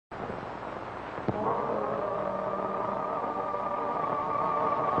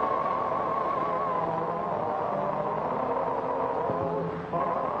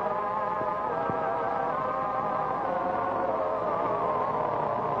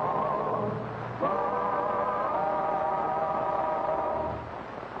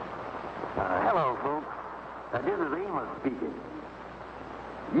Hello, folks. This is Amos speaking.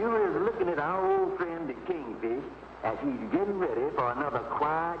 You is looking at our old friend, the Kingfish, as he's getting ready for another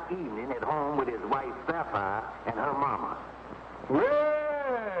quiet evening at home with his wife, Sapphire, and her mama.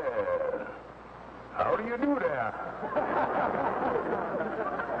 Well, how do you do there?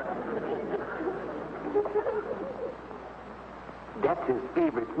 That's his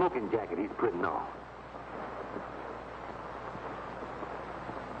favorite smoking jacket he's putting on.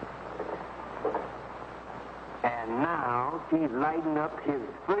 And now he's lighting up his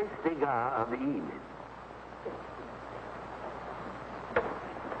first cigar of the evening.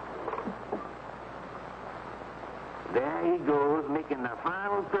 There he goes, making the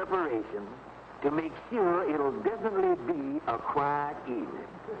final preparation to make sure it'll definitely be a quiet evening.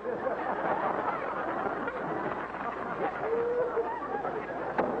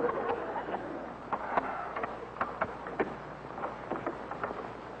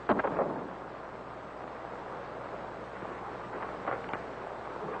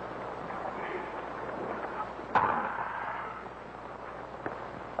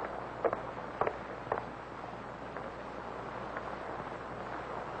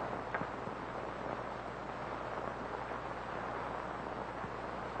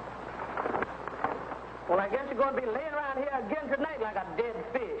 Well, I guess you're going to be laying around here again tonight like a dead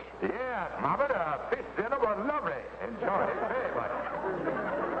fish. Yes, Mama, the fish dinner was lovely. Enjoyed it very much.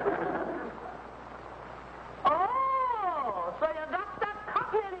 Oh, so you got that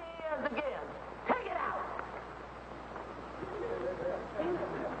cock in your ears again. Take it out.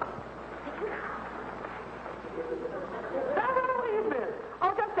 Now, where you been?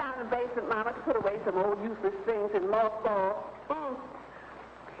 Oh, just down in the basement, Mama, to put away some old useless things in mothballs.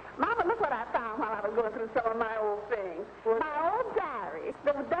 Mama, look what I found while I was going through some of my old things. My old diary.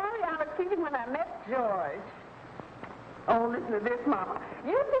 The diary I was keeping when I met George. Oh, listen to this, Mama.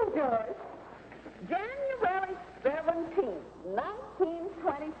 You see, George, January 17th,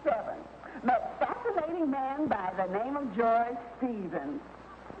 1927. Met fascinating man by the name of George Stevens.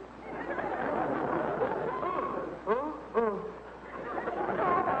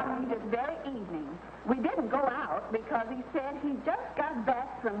 This very evening. We didn't go out because he said he just got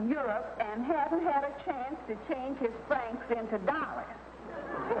back from Europe and hadn't had a chance to change his francs into dollars.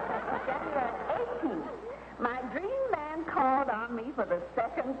 January 18th, my dream man called on me for the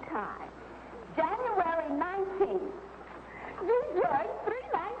second time. January 19th, you joined 3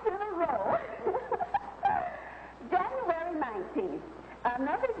 nights in a row. January 19th,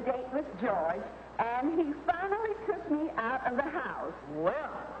 another date with George, and he finally took me out of the house.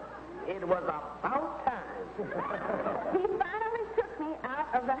 Well, it was about time. He finally took me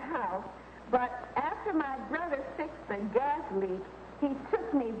out of the house, but after my brother fixed the gas leak, he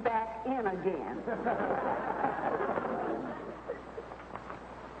took me back in again.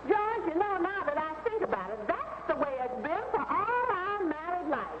 George, you know, now that I think about it, that's the way it's been for all our married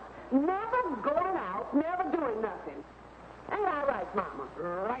life. Never going out, never doing nothing. Ain't I right, Mama?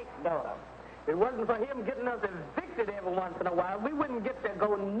 Right, daughter. If it wasn't for him getting us evicted every once in a while, we wouldn't get to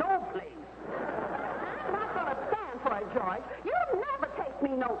go no place. I'm not going to stand for it, George. You'll never take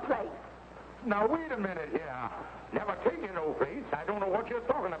me no place. Now, wait a minute here. Never taken no place. I don't know what you're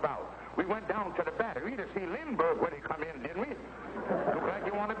talking about. We went down to the Battery to see Lindbergh when he come in, didn't we? Look like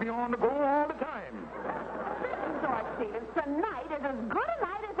you want to be on the go all the time. Listen, George Stevens, tonight is as good a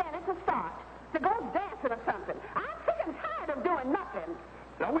night as any to start. To go dancing or something. I'm sick and tired of doing nothing.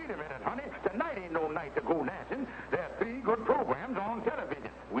 Now, wait a minute, honey. Tonight ain't no night to go dancing. There are 3 good programs on television.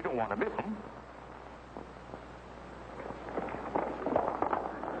 We don't want to miss them.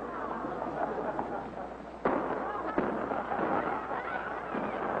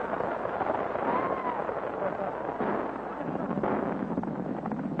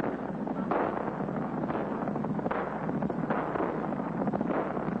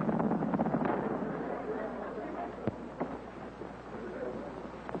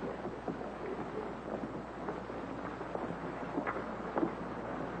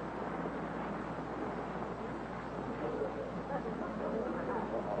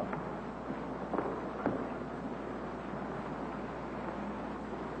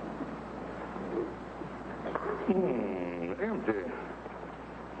 Empty.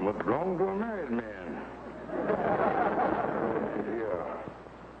 What belongs to a married man? Yeah.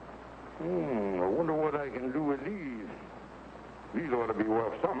 I wonder what I can do with these. These ought to be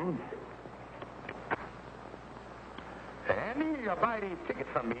worth something. Andy, you buy these tickets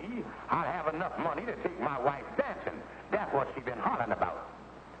from me, I'll have enough money to take my wife dancing. That's what she's been hollering about.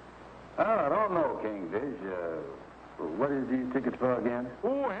 I don't know, Kingfish. What is these tickets for again?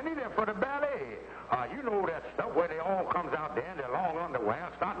 Oh, Andy, they're for the ballet. You know that stuff where they all comes out there in their long underwear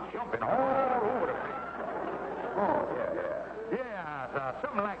and start jumping all over the place. Oh, yeah. Yeah,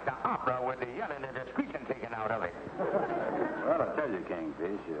 something like the opera with the yelling and the screeching taken out of it. Well, I tell you,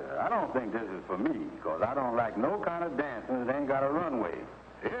 Kingfish, I don't think this is for me, because I don't like no kind of dancing that ain't got a runway.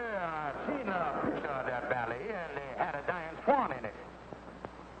 Yeah, I seen a picture of that ballet, and they had a dying swan in it.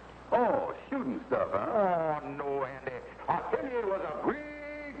 Oh, shooting stuff, huh? Oh, no, Andy. I tell you, it was a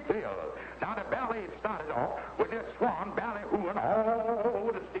great thrill. Now, the ballet started off with this swan ballyhooing all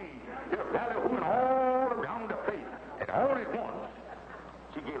over the stage. They're ballyhooing all around the place. And all at once,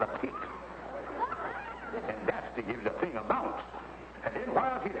 she gave a kick. And that's to give the thing a bounce. And then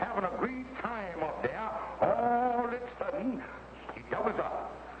while she's having a great time up there, all of a sudden, she doubles up.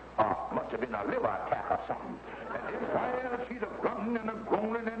 Must have been a liver attack or something. And then while she's a grunting and a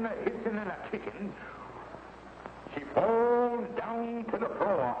groaning and a hissing and a kicking, she falls down to the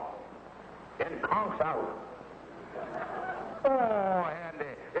floor and conks out. Oh,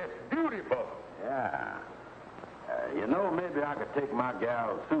 Andy, it's beautiful. Yeah. Maybe I could take my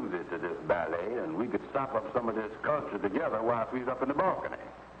gal Susie to this ballet, and we could stop up some of this culture together while she's up in the balcony.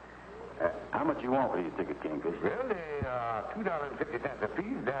 How much you want for these tickets, Kingfish? Well, they $2.50 a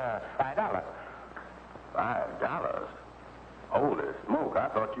piece, $5. $5? Holy smoke, I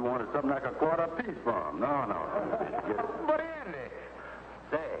thought you wanted something like a quarter piece for them. No. But, Andy...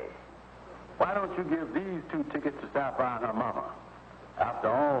 Say, why don't you give these 2 tickets to stop by her mama? After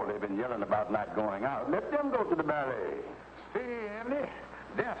all, they've been yelling about not going out. Let them go to the ballet. See, Andy,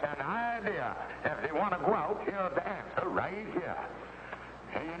 that's an idea. If they want to go out, here's the answer right here.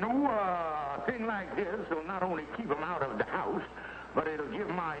 And a thing like this will not only keep them out of the house, but it'll give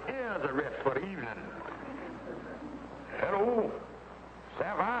my ears a rest for the evening. Hello,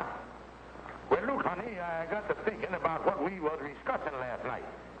 Sarah? Well, look, honey, I got to thinking about what we was discussing last night,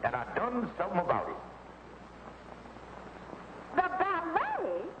 and I done something about it. The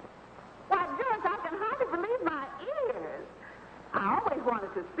ballet? Why, George, I can hardly believe my ears. I always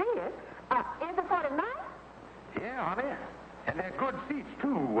wanted to see it. Is it for tonight? Yeah, honey. And they're good seats,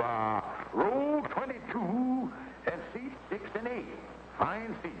 too. Row 22 and seats 6 and 8.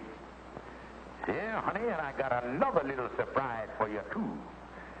 Fine seats. Yeah, honey, and I got another little surprise for you, too.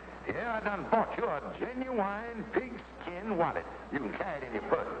 Yeah, I done bought you a genuine pigskin wallet. You can carry it in your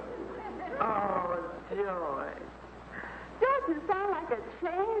purse. Oh, George. George, you sound like a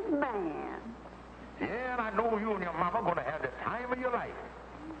changed man. Yeah, and I know you and your mama are going to have the time of your life.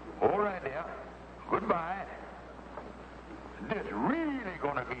 All right, dear. Goodbye. This really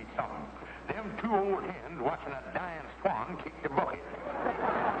going to be something. Them 2 old hens watching a dying swan kick the bucket.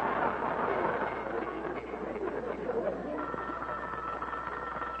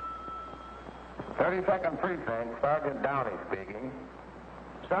 32nd Precinct, Sergeant Downey speaking.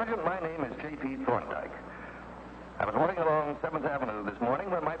 Sergeant, my name is J.P. Thorndike. I was walking along 7th Avenue this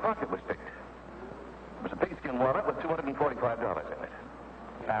morning when my pocket was picked. It was a pigskin wallet with $245 in it.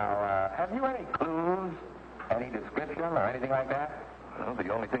 Now, have you any clues, any description, or anything like that? Well, the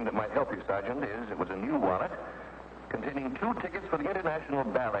only thing that might help you, Sergeant, is it was a new wallet containing 2 tickets for the International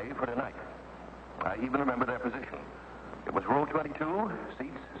Ballet for tonight. I even remember their position. It was row 22,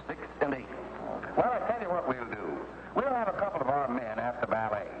 seats 6 and 8. Well, I tell you what we'll do. We'll have a couple of our men at the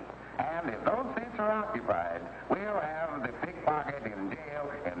ballet. And if those seats are occupied, we'll have the pickpocket in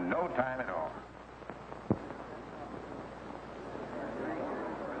jail in no time at all.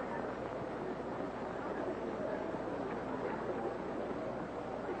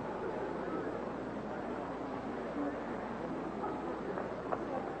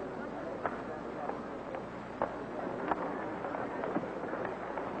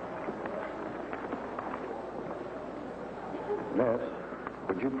 Miss,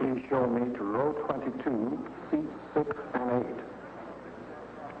 would you please show me to row 22, seats 6 and 8?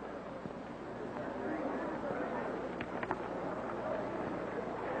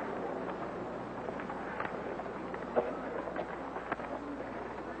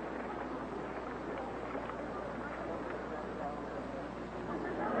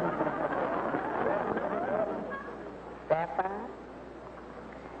 Sapphire?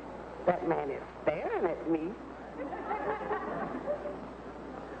 That man is staring at me.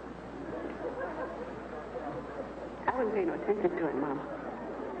 I wouldn't pay no attention to it, Mama.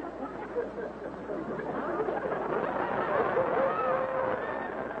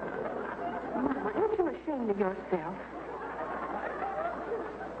 Mama, ain't you ashamed of yourself?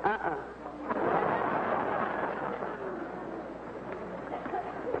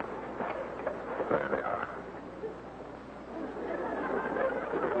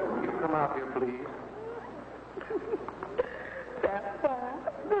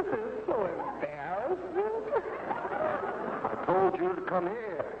 This is so embarrassing. I told you to come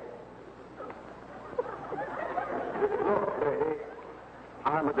here. Look, lady,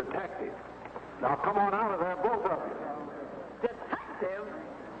 I'm a detective. Now come on out of there, both of you. Detective?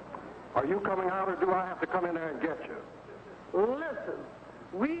 Are you coming out, or do I have to come in there and get you? Listen,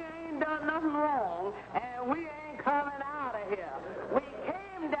 we ain't done nothing wrong, and we ain't coming out of here. We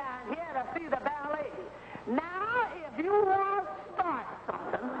came down here to see the ballet. Now, if you want to start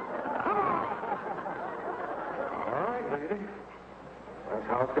something, come on. All right, lady. That's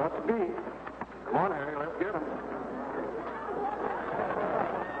how it's got to be. Come on, Harry, let's get him.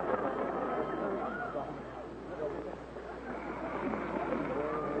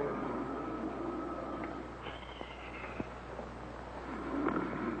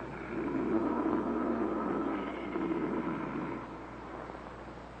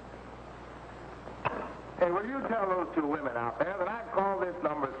 Hey, will you tell those two women out there that I've called this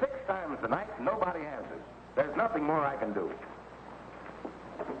number 6 times tonight and nobody answers? There's nothing more I can do.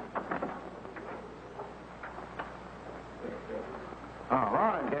 Oh,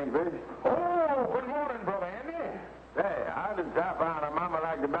 morning, Kingfish. Oh, good morning, Brother Andy. Say, how did Sapphire and her mama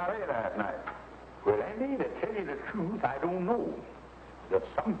like the ballet last night? Well, Andy, to tell you the truth, I don't know. There's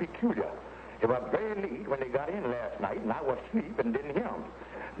something peculiar. It was very late when they got in last night, and I was asleep and didn't hear them.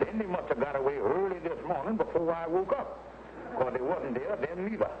 Then they must have got away early this morning before I woke up. Because they wasn't there then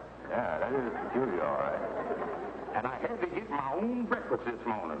neither. Yeah, that is peculiar, all right. And I had to get my own breakfast this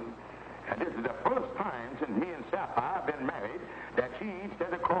morning. And this is the first time since me and Sapphire have been married that she eats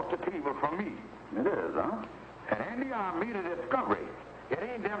sat across the table from me. It is, huh? And Andy, I made a discovery. It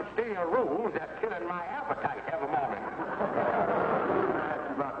ain't them stale rolls that's killing my appetite every morning. I asked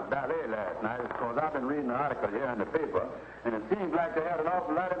you about the ballet last night because I've been reading an article here in the paper, and it seems like they had an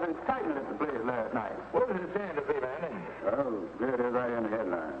awful lot of excitement at the place last night. What does it say in the paper, Andy? Oh, there it is right in the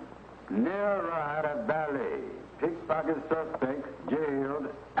headline. Near riot at ballet. Pickpocket suspects jailed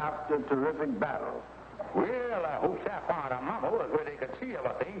after terrific battle. Well, I hope Sapphire and her mama was where they could see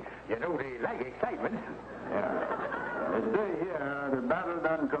everything. You know, they like excitement. Yeah. They say here the battle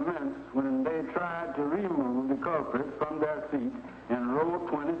done commenced when they tried to remove the culprits from their seat in row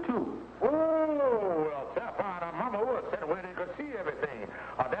 22. Oh, well, Sapphire and her mama was sitting where they could see everything.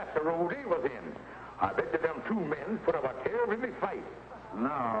 That's the row they was in. I bet that them two men put up a terrible fight.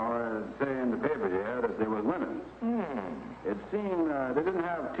 Now, say in the paper here that they was women. It seemed they didn't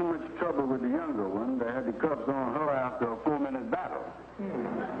have too much trouble with the younger one. They had the cuffs on her after a 4-minute battle.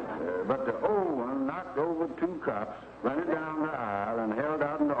 But the old one knocked over 2 cops, ran it down the aisle, and held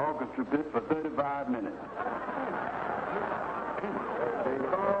out in the orchestra pit for 35 minutes. They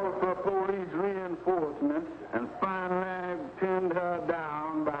called for police reinforcements and finally pinned her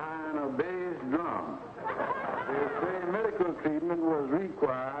down behind a bass drum. They say medical treatment was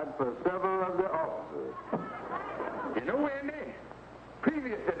required for several of the officers. You know, Andy,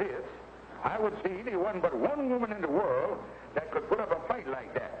 previous to this, I would say there wasn't but one woman in the world that could put up a fight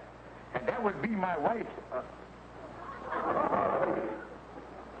like that. And that would be my wife.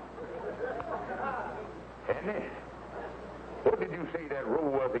 Andy, what did you say that row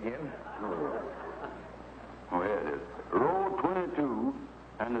was again? Oh, here it is. Row 22,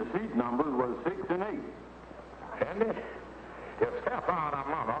 and the seat numbers was 6 and 8. Andy, if Sapphire and her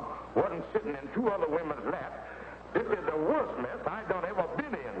mama wasn't sitting in 2 other women's lap, this is the worst mess I done ever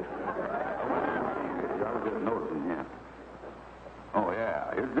been in. I was just noticing here. Oh,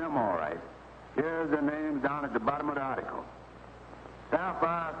 yeah, here's them all right. Here's the names down at the bottom of the article.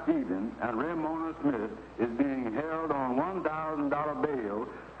 Sapphire Stevens and Ramona Smith is being held on $1,000 bail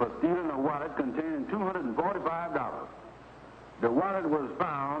for stealing a wallet containing $245. The wallet was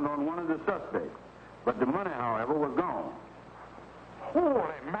found on one of the suspects, but the money, however, was gone.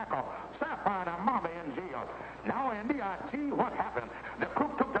 Holy mackerel, Sapphire and her mama in jail. Now, Andy, I see what happened. The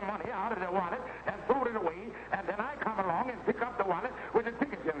crook took the money out of the wallet and threw it away, and then I come along and pick up the wallet with the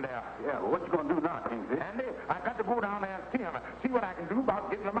tickets in there. Yeah, well, what you going to do now, Kingfish? Andy, I got to go down there and see what I can do about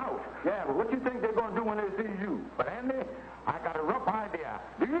getting them out. Yeah, but what you think they're going to do when they see you? But, Andy, I got a rough idea.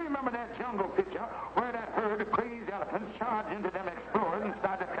 Do you remember that jungle picture where that herd of crazy elephants charged into them explorers and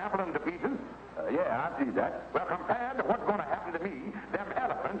started trampling them to pieces? Yeah, I see that. Well, compared to what's going to happen to me, them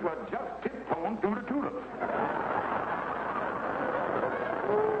elephants were just tiptoeing through the tulips.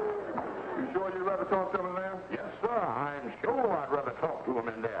 You sure you'd rather talk to them in there? Yes, sir. I'm sure I'd rather talk to them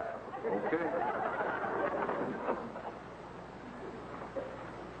in there. Okay.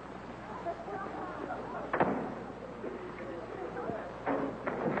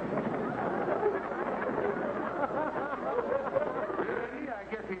 Really, I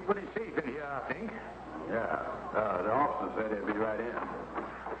guess he's pretty safe in here, I think. Yeah, the officer said they'd be right in.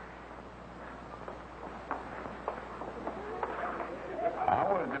 How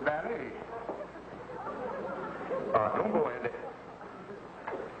was the ballet? Don't go in there.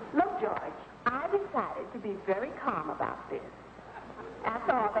 Look, George, I decided to be very calm about this.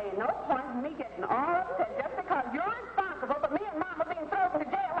 After all, there ain't no point in me getting all upset just because you're responsible for me and Mama being thrown to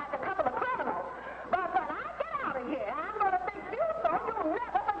jail like a couple of criminals. But when I get out of here, I'm going to fix you so you'll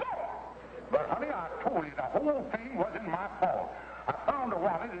never forget it. But, honey, I told you the whole thing wasn't my fault. I found a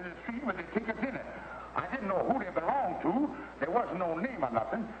wallet in the street with the tickets in it. I didn't know who they belonged to. There wasn't no name or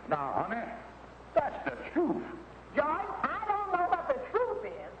nothing. Now, honey, that's the truth. George, I don't know what the truth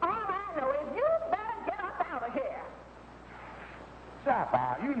is. All I know is you better get us out of here.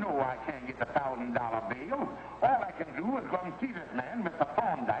 Sapphire, you know I can't get the $1,000 bail. All I can do is go and see this man, Mr.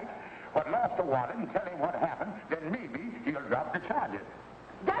 Thorndyke, but lost the wallet and tell him what happened. Then maybe he'll drop the charges.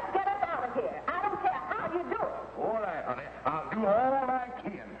 Just get us out of here. I don't care how you do it. All right, honey. I'll do all I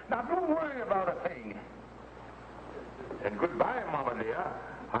can. Now, don't worry about a thing. And goodbye, Mama dear.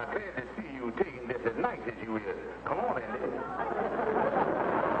 I'm glad to see you taking this as nice as you is. Come on, Andy.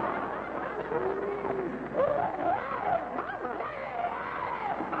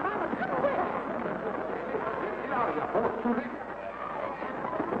 Get out of here, boy, Susie.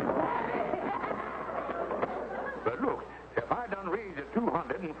 But look, if I done raised the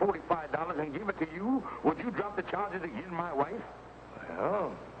 $245 and give it to you, would you drop the charges against my wife?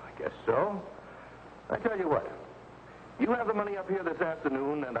 Well, I guess so. I tell you what. You have the money up here this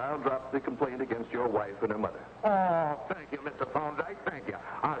afternoon, and I'll drop the complaint against your wife and her mother. Oh, thank you, Mr. Thorndyke. Thank you.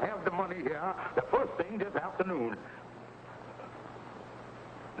 I'll have the money here the first thing this afternoon.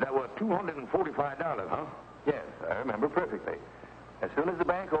 That was $245, huh? Yes, I remember perfectly. As soon as the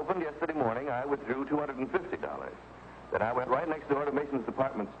bank opened yesterday morning, I withdrew $250. Then I went right next door to Mason's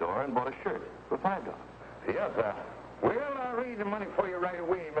department store and bought a shirt for $5. Yes, sir. Well, I'll raise the money for you right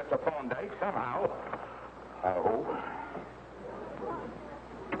away, Mr. Thorndyke, somehow. I hope.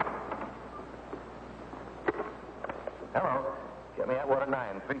 Hello. Get me at water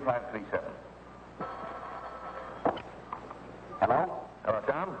 93537. Hello? Hello,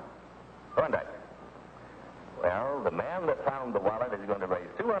 Tom? Thorndyke. Well, the man that found the wallet is going to raise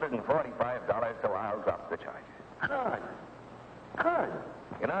 $245, so I'll drop the charges. Good.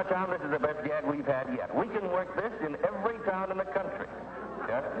 You know, Tom, this is the best gag we've had yet. We can work this in every town in the country.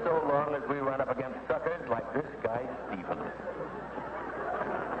 Just so long as we run up against suckers like this guy, Stephen.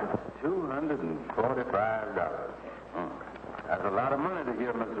 $245. That's a lot of money to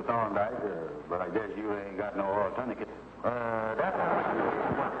give Mr. Thorndyke, but I guess you ain't got no alternative. Oh,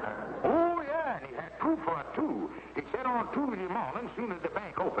 yeah, and he had proof for it, too. He said on Tuesday morning, as soon as the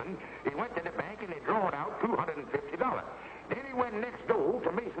bank opened, he went to the bank and he drawed out $250. Then he went next door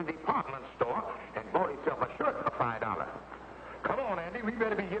to Mason's department store and bought himself a shirt for $5. Come on, Andy, we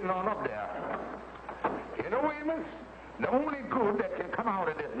better be getting on up there. You know, Amos, the only good that can come out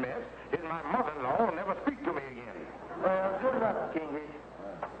of this mess is my mother-in-law will never speak to me again. Well, good luck, Kingy.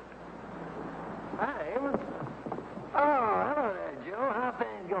 Hi, Amos. Oh, hello there, Joe. How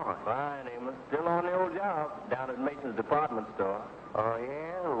things going? Fine, Amos. Still on the old job down at Mason's department store. Oh,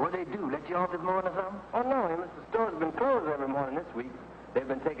 yeah? What'd they do? Let you off this morning or something? Oh, no, Amos. The store's been closed every morning this week. They've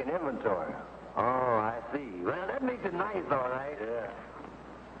been taking inventory. Oh, I see. Well, that makes it nice, all right. Yeah.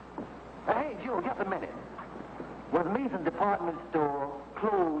 Hey, Joe, just a minute. Was Mason's department store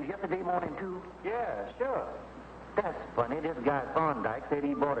closed yesterday morning, too? Yeah, sure. That's funny. This guy Thorndyke said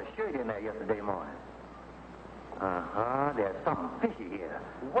he bought a shirt in there yesterday morning. Uh-huh. There's something fishy here.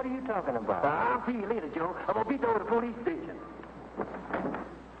 What are you talking about? I'll see you later, Joe. I'm going to be over to the police station.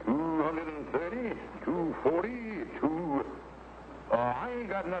 230, 240, Oh, I ain't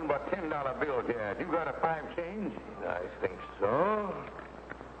got nothing but $10 bills here. You got a 5 change? I think so.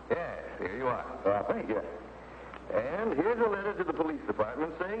 Yes, here you are. Thank you. And here's a letter to the police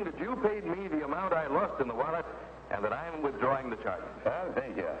department saying that you paid me the amount I lost in the wallet and that I'm withdrawing the charges.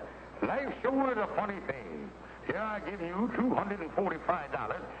 Thank you. Life sure is a funny thing. Here I give you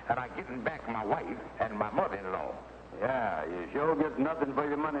 $245, and I'm getting back my wife and my mother-in-law. Yeah, you sure get nothing for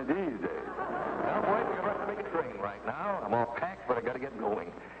your money these days. Well, boys, we're about to make a train right now. I'm all packed, but I got to get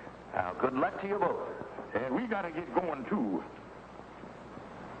going. Now, good luck to you both. And we got to get going, too.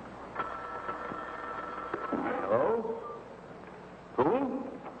 Hello? Who?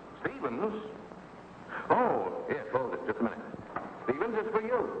 Stevens? Oh, yes, hold it. Just a minute. Stevens, it's for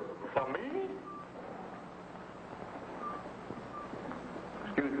you. For me?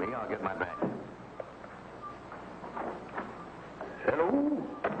 Excuse me, I'll get my bag. Hello?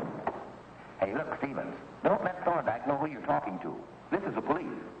 Hey, look, Stevens, don't let Thorndyke know who you're talking to. This is the police.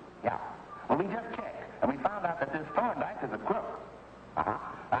 Yeah. Well, we just checked, and we found out that this Thorndyke is a crook.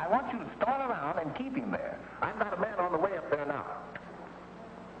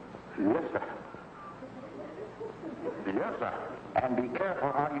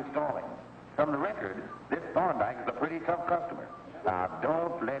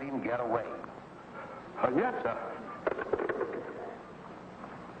 Don't let him get away. Yes, sir.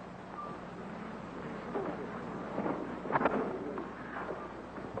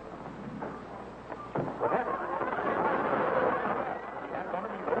 What happened? That's going to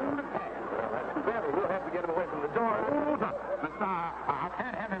be old attack. Well, that's too bad. We'll have to get him away from the door. Oh, no. Listen, I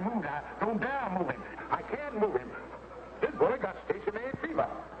can't have him moved. Don't dare move him. I can't move him. This boy got stationary fever.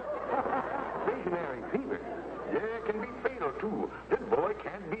 Stationary fever? Yeah, it can be fatal, too. This boy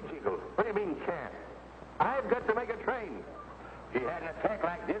can't be jiggled. What do you mean, can't? I've got to make a train. He had an attack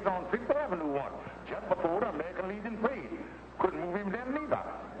like this on 5th Avenue once, just before the American Legion Parade. Couldn't move him then neither.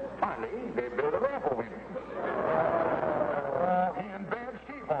 Finally, they built a ramp for him. He in bad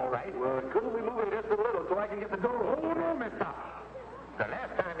shape, all right. Well, couldn't we move him just a little so I can get the door? Oh, no, mister. The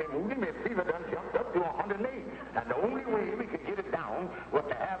last time they moved him, his fever done jumped up to 108. And the only way we could get it down was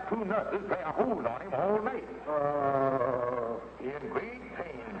to have 2 nurses lay a hold on him all night. He in great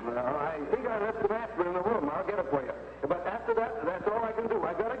pain. Well, I think I left some aspirin in the room. I'll get it for you. But after that, that's all I can do.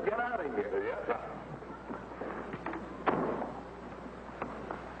 I gotta get out of here. Yes, sir.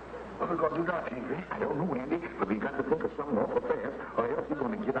 What are we going to do now, Kingley? I don't know, Andy, but we got to think of something awful fast, or else he's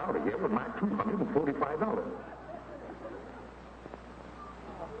going to get out of here with my $245.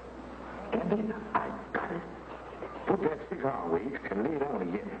 Andy, I got it. Put that cigar away and lay down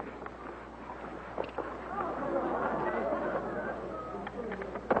again.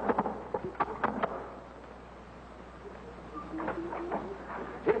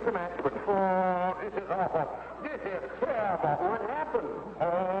 Here's some aspirin. Oh, this is awful. This is terrible. What happened?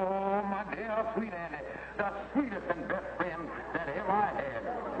 Oh, my dear sweet Andy, the sweetest and best friend that ever I had.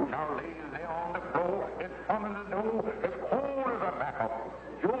 Now lays there on the floor, in front of the door, as cold as a backup.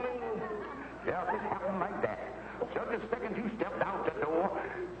 You mean? Yeah, it happened like that. Just the second you stepped out the door,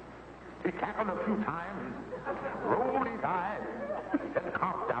 he cackled a few times, rolled his eyes, and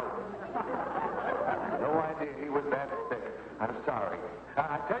coughed out. No idea he was that sick. I'm sorry.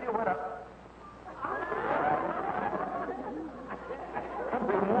 I tell you what,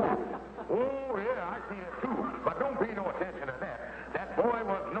 something more. Oh, yeah, I see it too. But don't pay no attention to that. That boy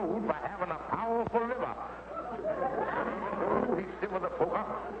was known for having a powerful liver. Even though he's still with a poker,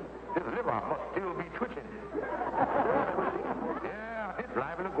 his liver must still be twitching. Yeah, it's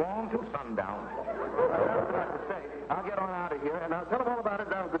liable to go on till sundown. That's what I have to say. I'll get on out of here, and I'll tell them all about it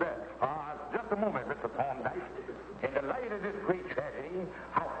down to bed. Just a moment, Mr. Thorndyke. In the light of this great tragedy,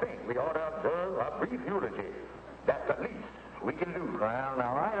 I think we ought to observe a brief eulogy. That's the least we can do. Well,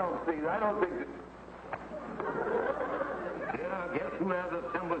 now, I don't think that... Yeah, guess who has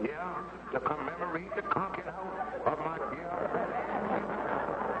assembled here to commemorate the conking out of my dear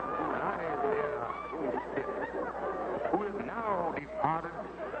who is now departed.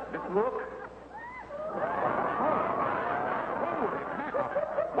 This look. Holy mackerel!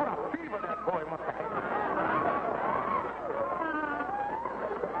 What a fever that boy must have had.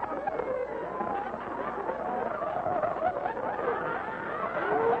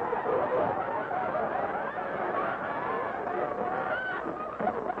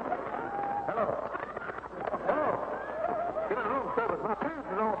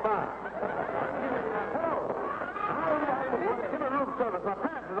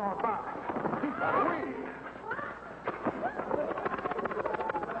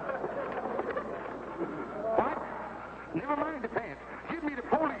 Never mind the pants. Give me the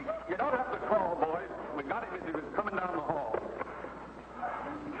police. You don't have to call, boys. We got him as he was coming down the hall.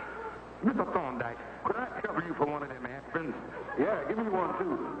 Mr. Thorndyke, could I trouble you for one of them aspirins? Yeah, give me one,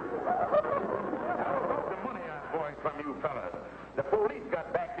 too. How about the money I borrowed from you fellas? The police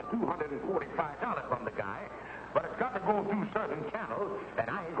got back the $245 from the guy, but it's got to go through certain channels,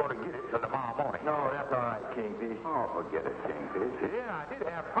 and I ain't going to get it till tomorrow morning. No, that's all right, Kingfish. Oh, forget it, Kingfish. Yeah, I did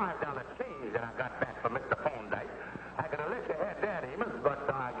have $5 change that I got back from Mr. Thorndyke. I could have let you have that, Amos, but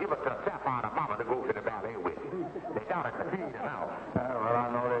give it to Sapphire and Mama to go to the ballet with. They down at the feed now. Well,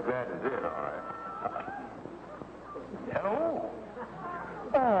 I know they're glad to see it, all right. Hello?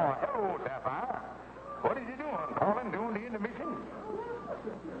 Oh, hello, Sapphire. What are you doing? Calling during the intermission?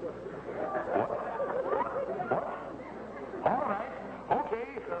 What? All right. Okay.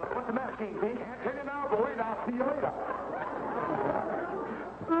 What's the matter, Kingfish? Can't tell you now, boys. I'll see you later.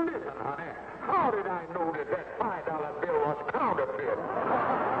 Listen, honey. How did I know that $5 bill was counterfeit?